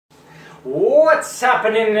What's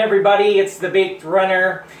happening, everybody? It's the Baked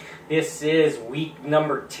Runner. This is week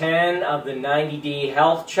number 10 of the 90-day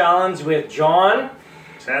health challenge with John.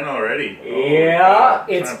 10 already? Yeah,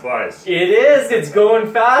 time flies. It is. It's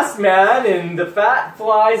going fast, man, and the fat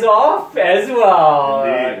flies off as well.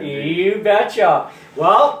 Indeed. You betcha.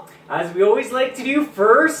 Well, as we always like to do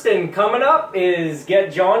first and coming up is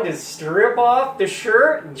get John to strip off the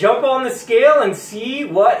shirt, jump on the scale, and see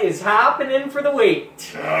what is happening for the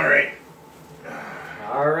weight. All right.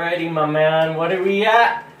 Alrighty, my man. What are we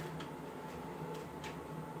at?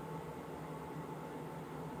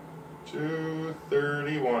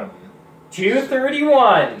 231.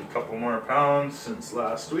 231. A couple more pounds since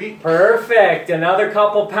last week. Perfect. Another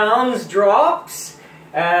couple pounds drops.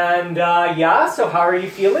 And yeah, so how are you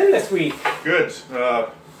feeling this week? Good.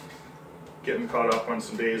 Getting caught up on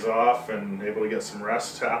some days off and able to get some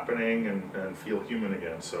rest happening and feel human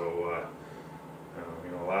again. So,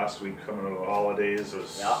 you know, last week coming out of the holidays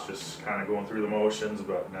was just kind of going through the motions,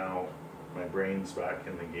 but now my brain's back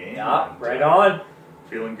in the game. Yeah, right on.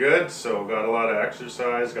 Feeling good, so got a lot of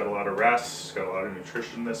exercise, got a lot of rest, got a lot of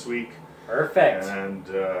nutrition this week. Perfect. And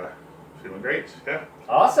feeling great, yeah.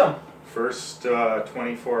 Awesome. First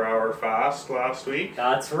 24-hour fast last week.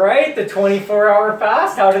 That's right, the 24-hour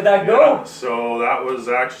fast. How did that go? Yeah, so that was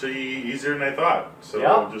actually easier than I thought.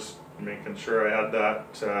 So just making sure I had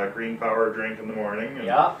that green power drink in the morning.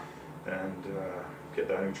 And, get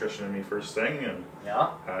that nutrition in me first thing. And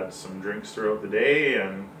had some drinks throughout the day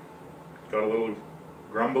and got a little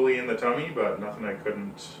grumbly in the tummy, but nothing I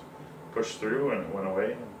couldn't push through, and it went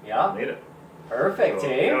away and made it. Perfect, so,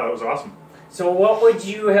 eh? Yeah, that was awesome. So what would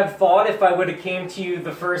you have thought if I would have came to you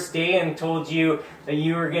the first day and told you that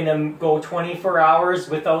you were going to go 24 hours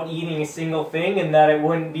without eating a single thing and that it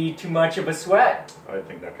wouldn't be too much of a sweat? I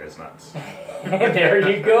think that guy's nuts. There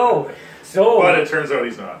you go. So, but it turns out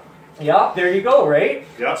he's not. Yeah, there you go, right?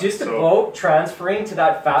 Yeah. Just about transferring to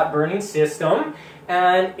that fat burning system.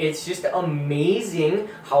 And it's just amazing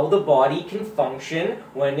how the body can function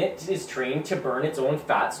when it is trained to burn its own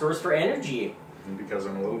fat stores for energy. And because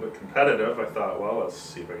I'm a little bit competitive, I thought, well, let's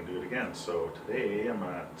see if I can do it again. So today I'm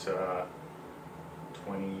at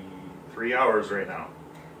 23 hours right now.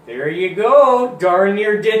 There you go. Darn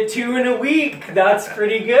near did 2 in a week. That's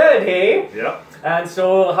pretty good, hey? Yep. And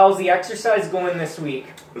so how's the exercise going this week?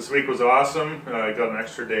 This week was awesome. I got an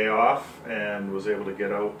extra day off and was able to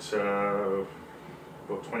get out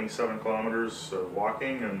about 27 kilometers of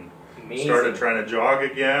walking and started trying to jog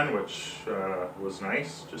again, which was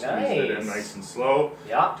nice. Just eased it in nice and slow.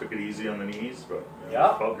 Yeah. Took it easy on the knees, but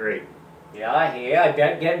felt great. Yeah, hey, I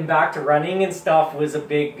bet getting back to running and stuff was a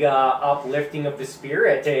big uplifting of the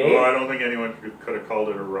spirit, eh? Oh, I don't think anyone could have called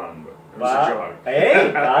it a run, but it was a jog.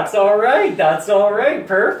 Hey, that's all right. That's all right.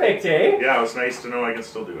 Perfect, eh? Yeah, it was nice to know I can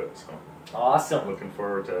still do it. So awesome. Looking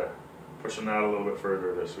forward to pushing that a little bit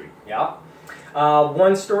further this week. Yeah.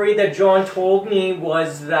 One story that John told me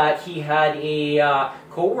was that he had a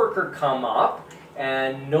coworker come up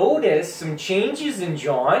and notice some changes in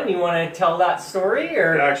John. You want to tell that story?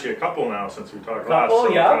 Or? Yeah, actually a couple now since we talked last. So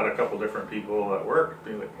I've had a couple different people at work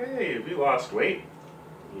be like, hey, have you lost weight?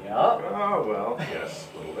 Yeah. Oh, well, yes,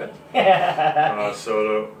 a little bit.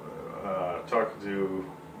 So talking to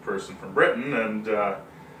a person from Britain, and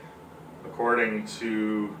according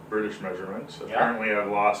to British measurements, apparently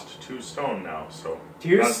I've lost 2 stone now. So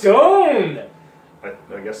 2 stone!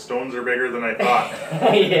 I guess stones are bigger than I thought.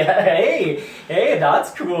 Yeah, hey,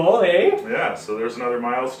 that's cool, hey? Yeah, so there's another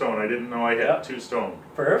milestone. I didn't know I hit 2 stone.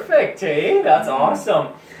 Perfect, hey? That's awesome.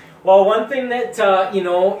 Well, one thing that, you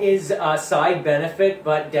know, is a side benefit,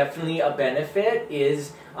 but definitely a benefit,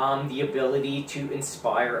 is the ability to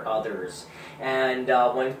inspire others. And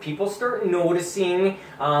when people start noticing,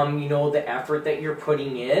 you know, the effort that you're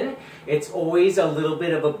putting in, it's always a little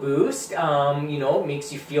bit of a boost. You know, it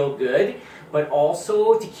makes you feel good. But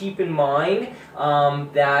also to keep in mind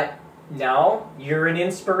that now you're an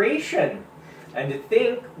inspiration. And to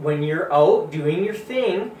think when you're out doing your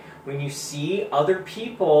thing, when you see other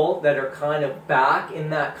people that are kind of back in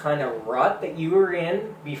that kind of rut that you were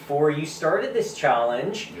in before you started this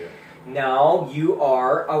challenge, now you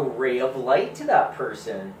are a ray of light to that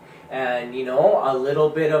person. And, you know, a little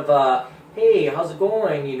bit of a, hey, how's it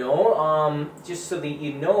going, you know, just so that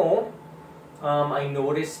you know, I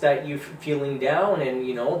noticed that you're feeling down, and,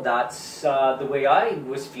 you know, that's the way I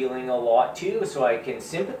was feeling a lot too, so I can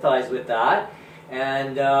sympathize with that.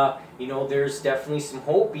 And, you know, there's definitely some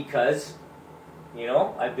hope because, you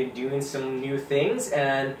know, I've been doing some new things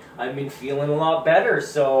and I've been feeling a lot better.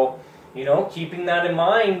 So, you know, keeping that in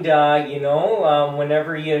mind, you know,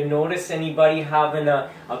 whenever you notice anybody having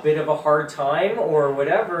a bit of a hard time or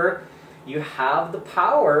whatever, you have the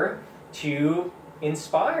power to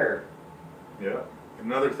inspire. Yeah.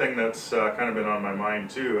 Another thing that's kind of been on my mind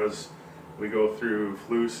too, as we go through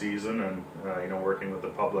flu season and you know, working with the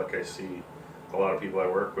public, I see a lot of people I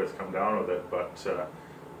work with come down with it, but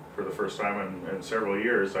for the first time in several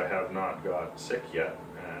years, I have not got sick yet,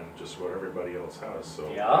 and just what everybody else has.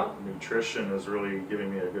 So yeah. Nutrition is really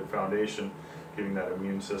giving me a good foundation, giving that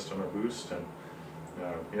immune system a boost, and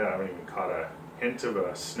yeah, I haven't even caught a hint of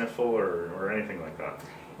a sniffle or anything like that.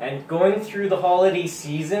 And going through the holiday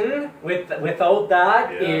season without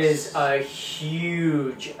that is a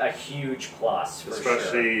huge plus, for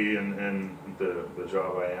especially in the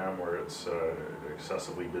job I am, where it's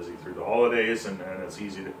excessively busy through the holidays, and it's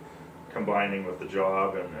easy to combining with the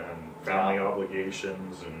job and family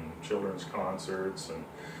obligations and children's concerts and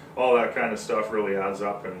all that kind of stuff really adds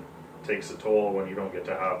up and takes a toll when you don't get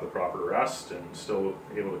to have the proper rest and still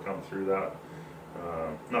able to come through that.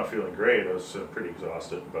 Not feeling great. I was pretty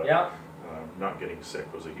exhausted, but not getting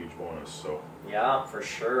sick was a huge bonus. So yeah, for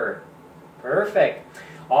sure. Perfect.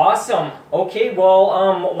 Awesome. Okay,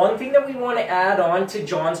 well, one thing that we want to add on to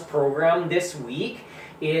John's program this week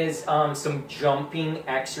is some jumping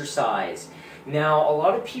exercise. Now, a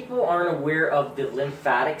lot of people aren't aware of the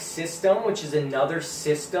lymphatic system, which is another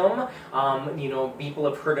system. You know, people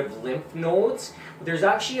have heard of lymph nodes. There's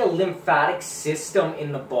actually a lymphatic system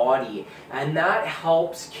in the body, and that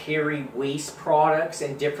helps carry waste products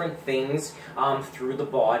and different things through the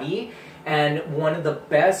body. And one of the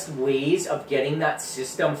best ways of getting that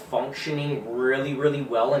system functioning really, really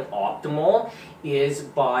well and optimal is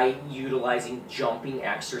by utilizing jumping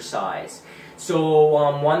exercise. So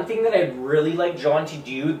one thing that I'd really like John to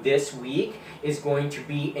do this week is going to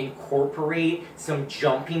be incorporate some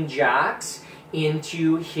jumping jacks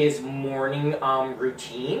into his morning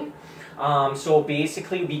routine. So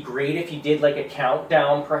basically, it'd be great if you did like a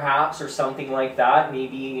countdown perhaps or something like that,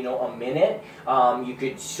 maybe, you know, a minute. You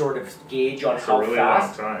could sort of gauge on how really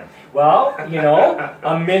fast. Long time. Well, you know,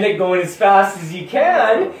 a minute going as fast as you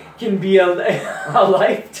can be a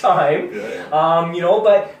lifetime. Yeah. You know,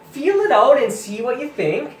 but feel it out and see what you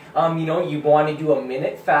think. You know, you want to do a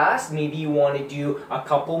minute fast, maybe you want to do a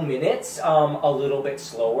couple minutes a little bit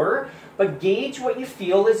slower, but gauge what you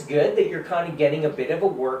feel is good, that you're kind of getting a bit of a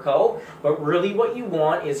workout, but really what you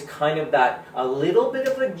want is kind of that, a little bit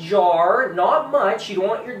of a jar, not much, you don't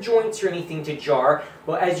want your joints or anything to jar,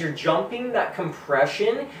 but as you're jumping, that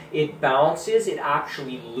compression, it bounces, it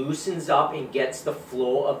actually loosens up and gets the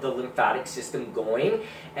flow of the lymphatic system going,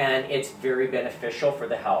 and it's very beneficial for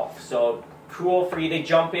the health. So cool for you to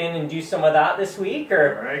jump in and do some of that this week,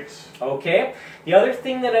 or? All right. Okay. The other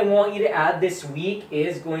thing that I want you to add this week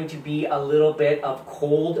is going to be a little bit of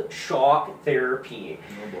cold shock therapy.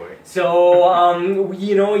 Oh boy. So,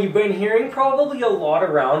 you know, you've been hearing probably a lot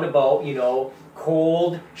around about, you know,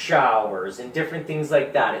 cold showers and different things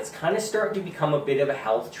like that. It's kind of starting to become a bit of a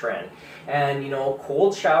health trend. And, you know,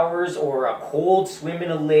 cold showers or a cold swim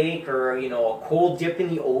in a lake or, you know, a cold dip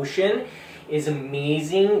in the ocean is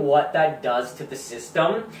amazing what that does to the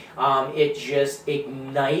system. It just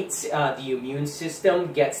ignites the immune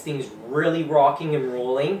system, gets things really rocking and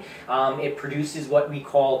rolling. It produces what we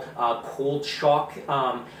call cold shock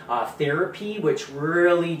therapy, which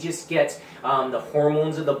really just gets the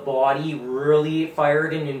hormones of the body really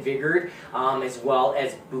fired and invigorated, as well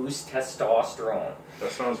as boost testosterone.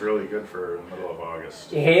 That sounds really good for the middle of August.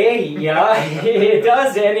 Hey, yeah, it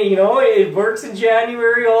does, and you know, it works in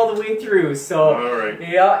January all the way through. So, all right.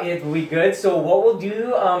 Yeah, it'll be good. So what we'll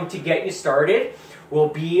do to get you started will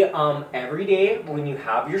be every day when you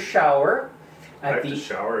have your shower. I have to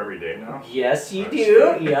shower every day now? Yes, you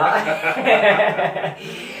do. Yeah.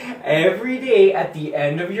 Every day at the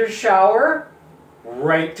end of your shower,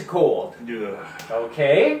 right to cold. Yeah.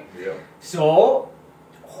 Okay? Yeah. So,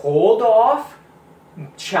 hold off.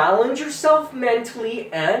 Challenge yourself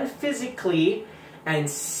mentally and physically and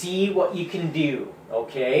see what you can do,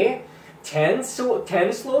 okay? 10 slow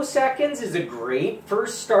seconds is a great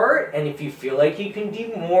first start, and if you feel like you can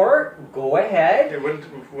do more, go ahead. Hey,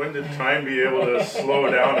 when did time be able to slow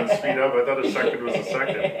down and speed up? I thought a second was a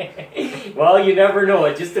second. Well, you never know.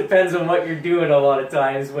 It just depends on what you're doing a lot of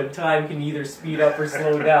times when time can either speed up or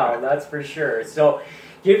slow down, that's for sure. So,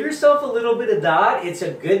 give yourself a little bit of that. It's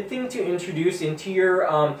a good thing to introduce into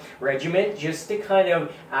your regimen just to kind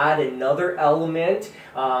of add another element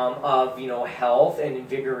of, you know, health and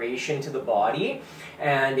invigoration to the body.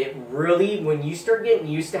 And it really, when you start getting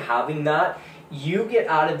used to having that, you get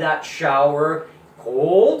out of that shower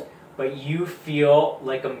cold, but you feel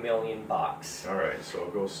like $1,000,000. All right, so I'll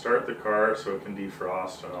go start the car so it can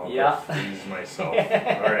defrost, and I'll go freeze myself.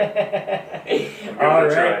 All right. All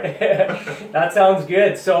right. That sounds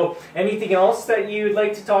good. So, anything else that you'd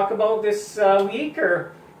like to talk about this week,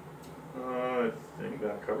 or? I think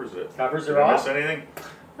that covers it. Covers it all. all? Did I miss anything?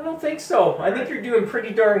 I don't think so. I think you're doing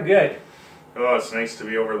pretty darn good. Oh, it's nice to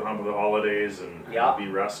be over the hump of the holidays and be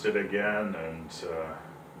rested again and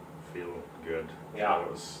feel good. Yeah.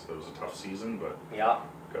 It was a tough season, but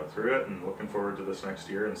got through it and looking forward to this next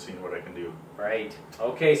year and seeing what I can do. Right.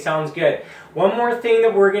 Okay, sounds good. One more thing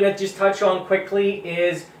that we're going to just touch on quickly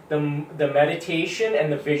is the meditation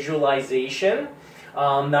and the visualization.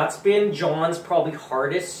 That's been John's probably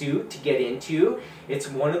hardest suit to get into. It's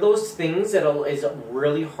one of those things that is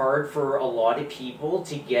really hard for a lot of people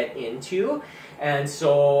to get into. And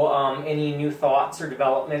so, any new thoughts or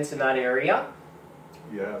developments in that area?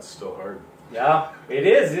 Yeah, it's still hard. Yeah, it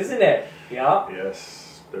is, isn't it? Yeah.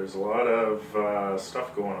 Yes, there's a lot of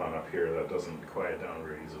stuff going on up here that doesn't quiet down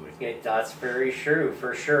very easily. That's very true,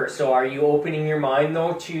 for sure. So are you opening your mind,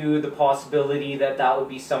 though, to the possibility that that would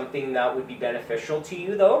be something that would be beneficial to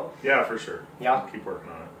you, though? Yeah, for sure. Yeah. I'll keep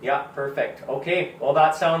working on it. Yeah, perfect. Okay, well,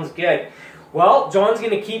 that sounds good. Well, John's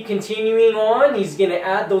going to keep continuing on. He's going to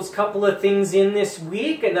add those couple of things in this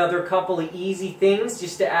week, another couple of easy things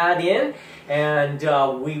just to add in. And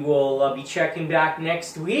we will be checking back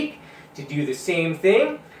next week to do the same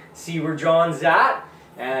thing, see where John's at,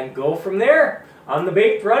 and go from there. I'm the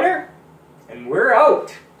Baked Runner, and we're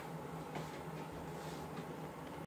out.